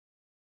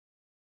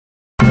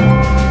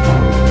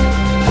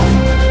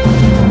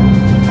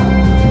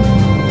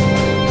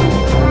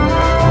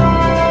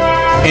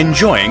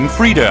Enjoying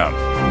freedom.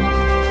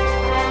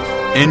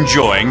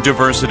 Enjoying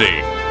diversity.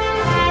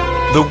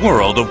 The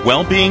world of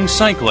well-being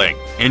cycling,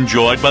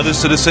 enjoyed by the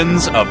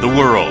citizens of the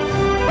world.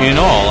 In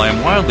all, I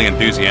am wildly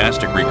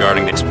enthusiastic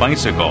regarding this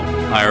bicycle.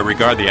 I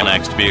regard the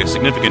NX to be a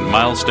significant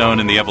milestone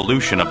in the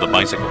evolution of the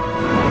bicycle.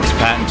 Its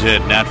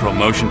patented natural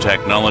motion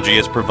technology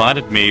has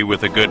provided me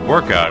with a good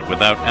workout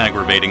without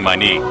aggravating my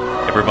knee.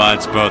 It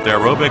provides both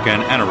aerobic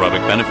and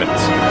anaerobic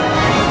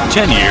benefits.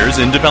 10 years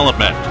in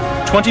development.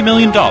 $20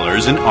 million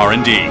in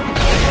R&D.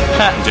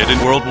 Patented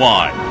and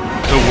worldwide.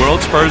 The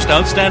world's first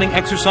outstanding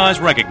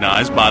exercise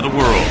recognized by the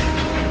world.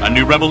 A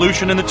new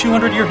revolution in the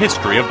 200-year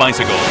history of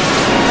bicycles.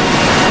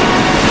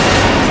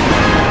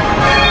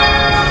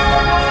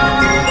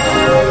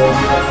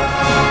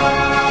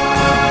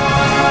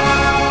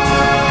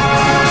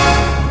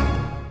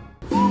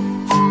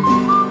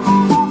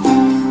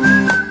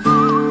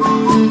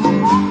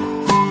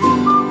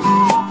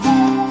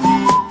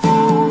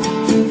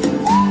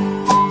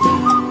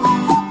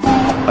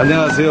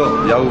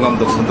 안녕하세요.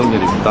 야구감독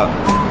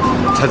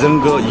선동열입니다.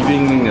 자전거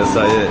 200명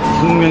역사의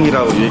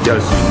혁명이라고 얘기할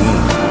수 있는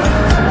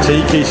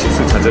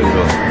JK6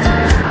 자전거,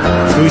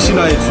 그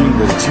신화의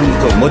주인공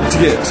지금부터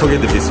멋지게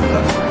소개해드리겠습니다.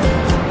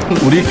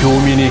 우리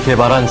교민이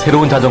개발한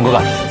새로운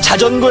자전거가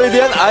자전거에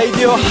대한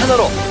아이디어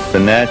하나로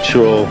The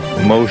natural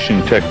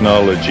motion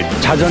technology.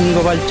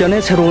 자전거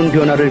발전에 새로운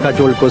변화를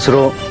가져올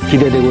것으로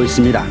기대되고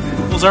있습니다.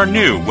 Are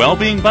new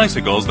well-being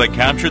bicycles that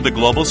captured the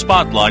global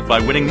spotlight by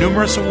winning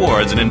numerous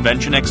awards and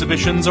invention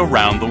exhibitions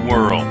around the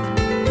world.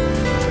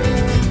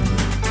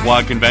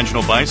 While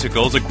conventional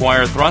bicycles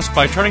acquire thrust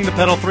by turning the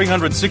pedal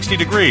 360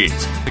 degrees,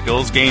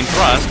 bicycles gain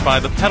thrust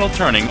by the pedal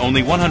turning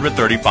only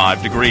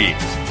 135 degrees.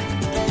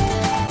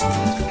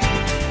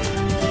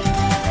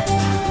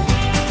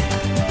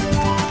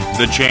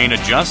 The chain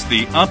adjusts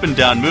the up and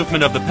down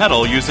movement of the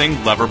pedal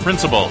using lever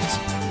principles,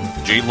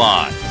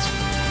 G-lines.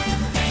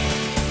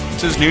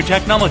 This is new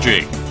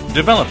technology,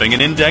 developing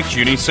an index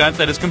uni set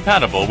that is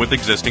compatible with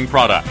existing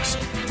products.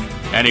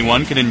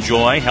 Anyone can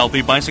enjoy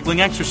healthy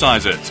bicycling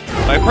exercises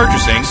by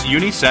purchasing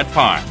uni set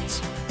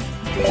parts.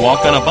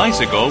 Walk on a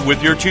bicycle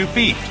with your 2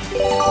 feet.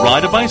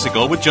 Ride a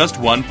bicycle with just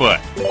 1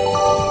 foot.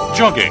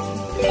 Jogging.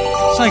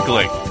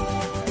 Cycling.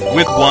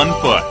 With 1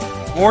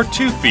 foot or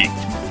 2 feet.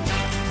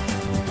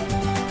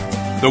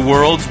 The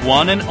world's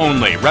one and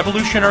only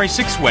revolutionary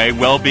 6-way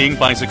well-being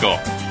bicycle.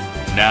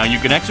 Now you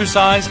can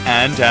exercise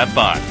and have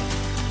fun.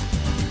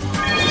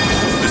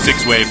 The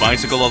 6-way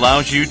bicycle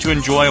allows you to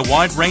enjoy a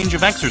wide range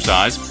of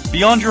exercise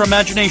beyond your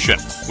imagination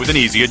with an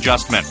easy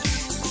adjustment.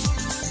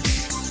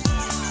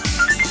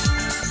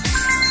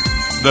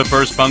 The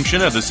first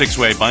function of the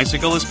 6-way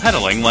bicycle is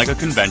pedaling like a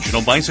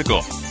conventional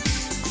bicycle.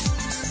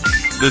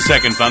 The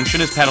second function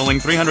is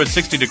pedaling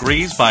 360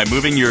 degrees by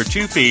moving your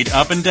 2 feet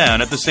up and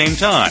down at the same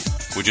time,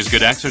 which is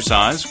good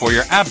exercise for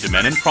your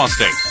abdomen and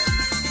prostate.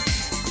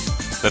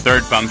 The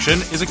third function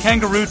is a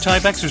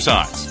kangaroo-type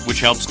exercise, which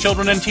helps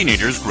children and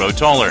teenagers grow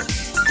taller.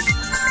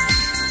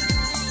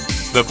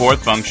 The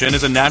fourth function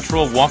is a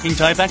natural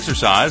walking-type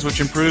exercise, which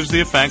improves the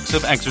effects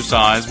of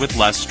exercise with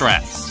less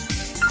stress.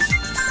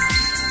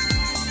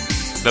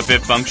 The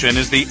fifth function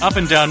is the up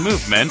and down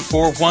movement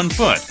for 1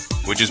 foot,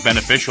 which is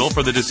beneficial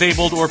for the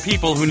disabled or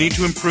people who need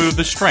to improve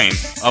the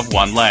strength of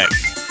one leg.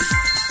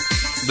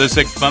 The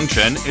sixth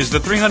function is the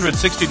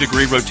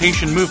 360-degree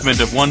rotation movement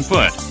of 1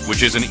 foot,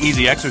 which is an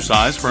easy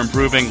exercise for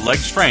improving leg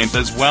strength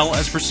as well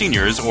as for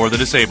seniors or the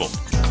disabled.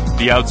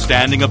 The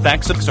outstanding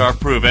effects are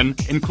proven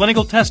in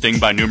clinical testing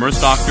by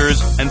numerous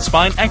doctors and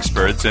spine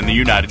experts in the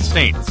United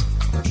States.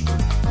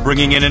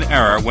 Bringing in an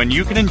era when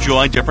you can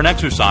enjoy different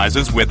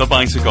exercises with a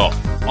bicycle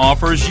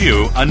offers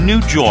you a new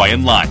joy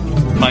in life.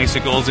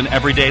 Bicycles in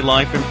everyday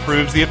life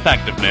improves the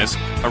effectiveness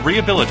of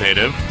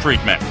rehabilitative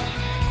treatment.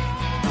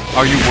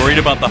 Are you worried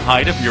about the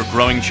height of your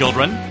growing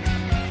children?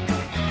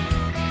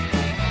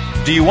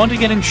 Do you want to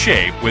get in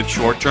shape with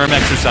short-term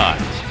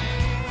exercise?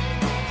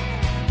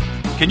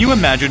 Can you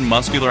imagine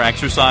muscular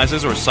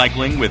exercises or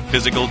cycling with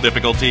physical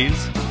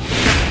difficulties?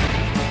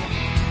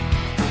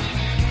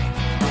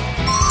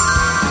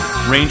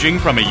 Ranging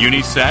from a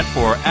uni set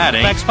for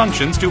adding X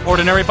functions to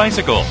ordinary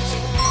bicycles,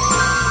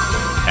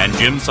 and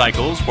gym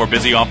cycles for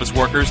busy office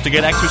workers to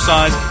get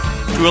exercise,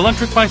 to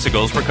electric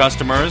bicycles for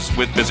customers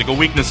with physical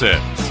weaknesses.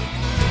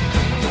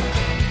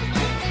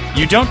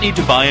 You don't need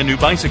to buy a new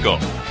bicycle.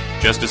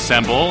 Just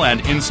assemble and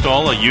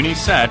install a uni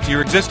set to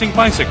your existing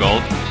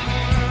bicycle.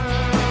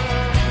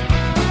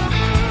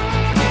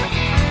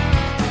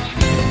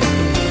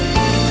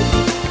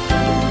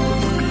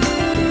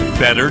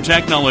 Better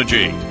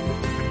technology.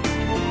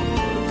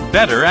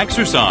 Better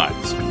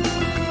exercise.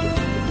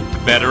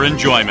 Better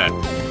enjoyment.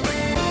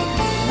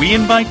 We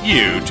invite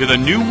you to the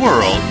new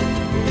world.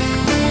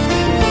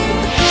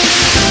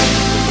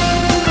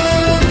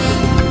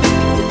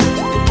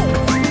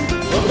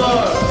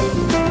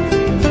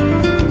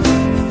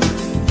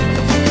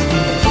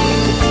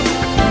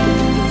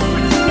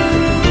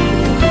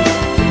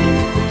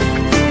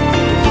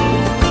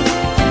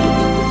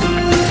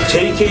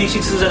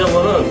 JK6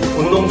 자전거는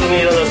운동 중에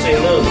일어날 수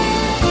있는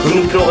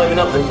근육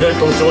피로감이나 관절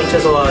통증을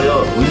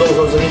최소화하여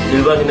운동선수 및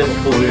일반인의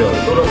복부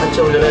훈련 또는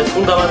하체 훈련에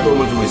상당한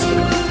도움을 주고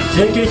있습니다.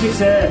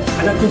 JK6의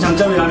가장 큰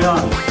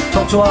장점이라면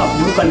척추와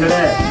무릎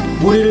관절에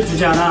무리를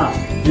주지 않아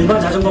일반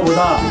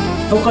자전거보다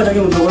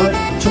효과적인 운동을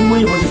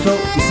충분히 보실 수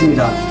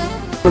있습니다.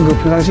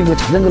 평상시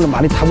자전거를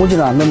많이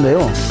타보지는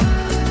않는데요.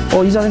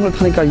 이 자전거를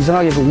타니까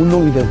이상하게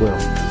운동이 되고요.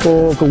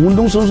 또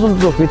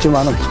운동선수들도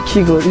그렇지만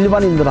특히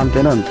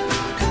일반인들한테는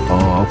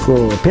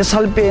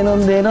뱃살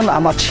빼는 데는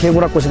아마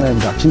최고라고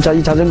생각합니다. 진짜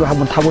이 자전거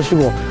한번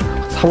타보시면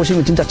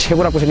진짜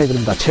최고라고 생각이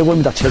듭니다.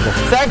 최고입니다, 최고.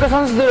 사이클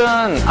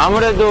선수들은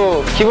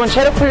아무래도 기본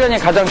체력 훈련이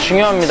가장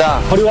중요합니다.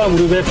 허리와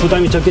무릎에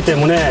부담이 적기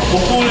때문에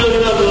복부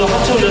훈련이나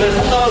하체 훈련에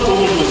상당한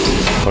도움을 주고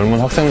있습니다.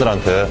 젊은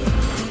학생들한테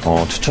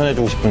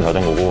추천해주고 싶은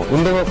자전거고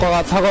운동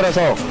효과가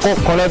탁월해서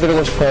꼭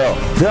권해드리고 싶어요.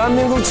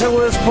 대한민국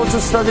최고의 스포츠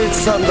스타들이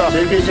추천합니다.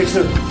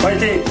 JK6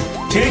 파이팅!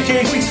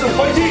 JK6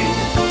 파이팅!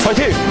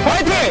 파이팅!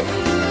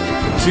 파이팅!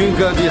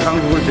 지금까지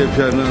한국을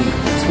대표하는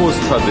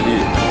스포츠스타들이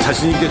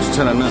자신있게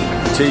추천하는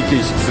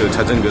JK6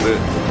 자전거를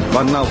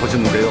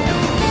만나보셨는데요.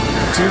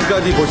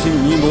 지금까지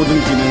보신 이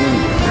모든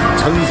기능은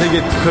전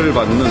세계 특허를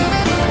받는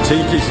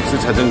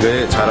JK6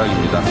 자전거의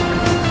자랑입니다.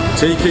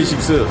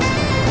 JK6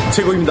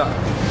 최고입니다.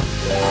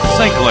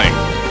 Cycling,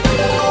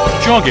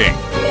 jogging,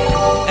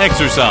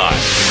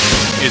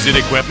 exercise. Is it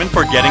equipment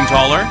for getting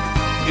taller?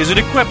 Is it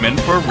equipment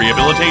for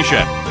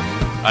rehabilitation?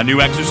 A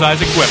new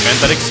exercise equipment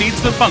that exceeds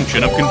the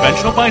function of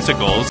conventional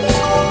bicycles.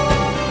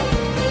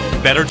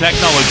 Better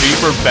technology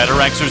for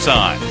better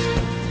exercise.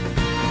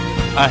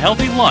 A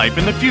healthy life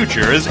in the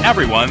future is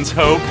everyone's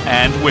hope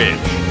and wish.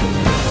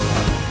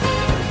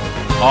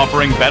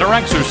 Offering better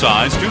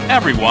exercise to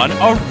everyone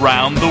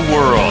around the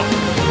world.